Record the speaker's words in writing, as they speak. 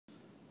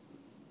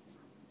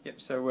Yep,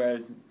 so we're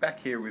back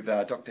here with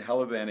Dr.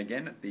 Sunbedban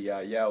again at the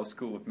Yale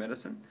School of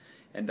Medicine,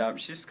 and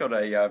she's got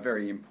a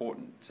very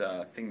important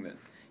thing that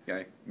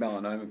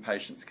melanoma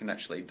patients can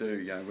actually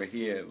do. We're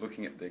here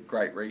looking at the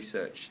great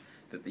research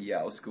that the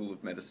Yale School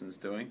of Medicine is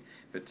doing,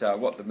 but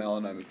what the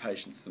melanoma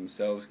patients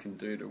themselves can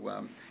do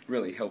to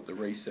really help the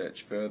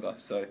research further.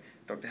 So,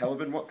 Dr.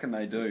 Sunbedban, what can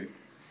they do?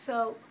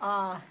 So,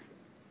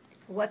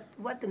 what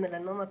the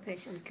melanoma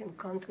patient can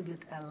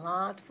contribute a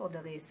lot for the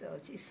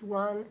research is,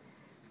 one,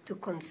 to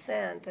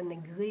consent and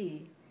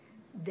agree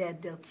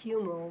that their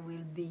tumor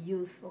will be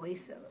used for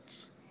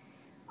research.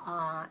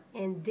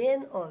 And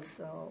then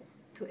also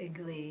to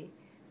agree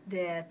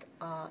that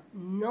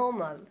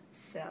normal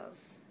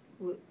cells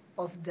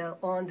of their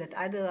own that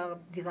either are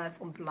derived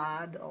from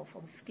blood or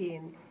from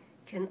skin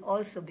can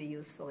also be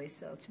used for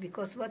research.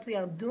 Because what we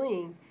are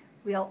doing,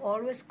 we are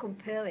always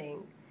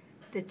comparing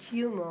the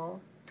tumor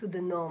to the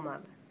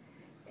normal.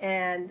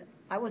 And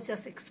I was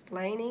just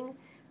explaining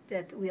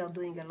that we are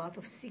doing a lot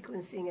of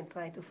sequencing and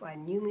trying to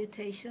find new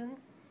mutations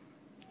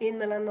in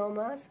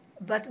melanomas,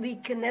 but we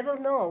can never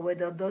know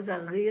whether those are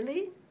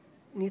really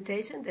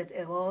mutations that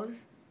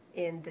arose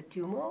in the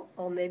tumor,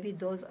 or maybe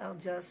those are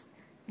just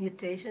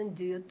mutations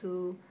due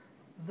to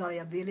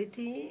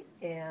variability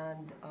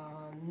and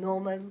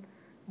normal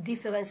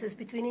differences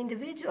between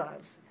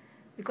individuals.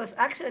 Because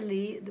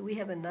actually, we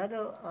have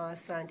another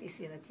scientist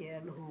here at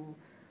Yale who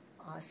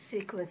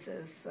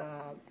sequences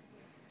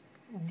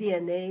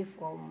DNA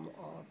from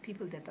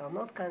people that are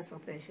not cancer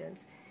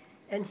patients,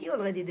 and he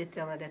already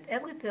determined that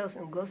every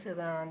person goes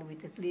around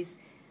with at least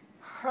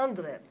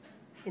 100,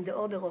 in the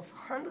order of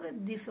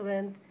 100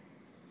 different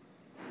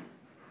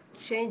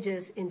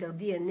changes in their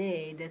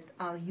DNA that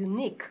are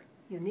unique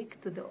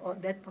to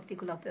that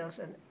particular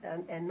person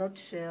and not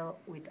shared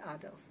with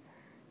others.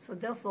 So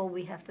therefore,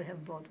 we have to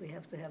have both. We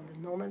have to have the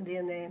normal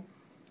DNA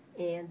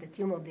and the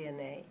tumor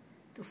DNA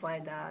to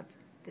find out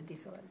the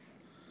difference.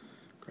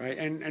 Great.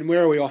 And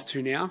where are we off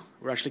to now?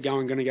 We're actually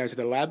going to go to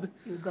the lab?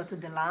 We go to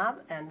the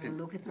lab and we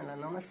look at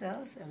melanoma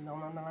cells and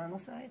normal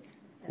melanocytes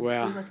and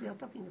wow. see what we are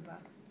talking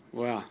about.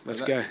 Wow,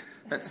 let's go.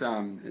 That's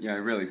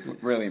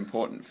really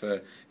important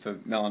for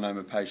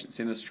melanoma patients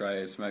in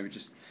Australia. So maybe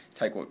just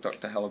take what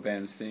Dr.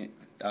 Sunbedban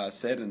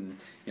said, and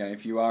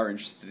if you are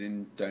interested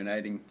in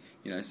donating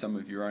some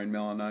of your own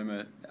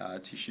melanoma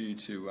tissue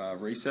to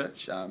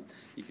research,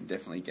 you can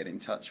definitely get in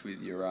touch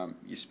with your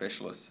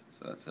specialists.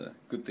 So that's a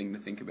good thing to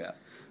think about.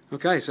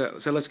 Okay, so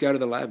let's go to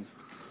the lab.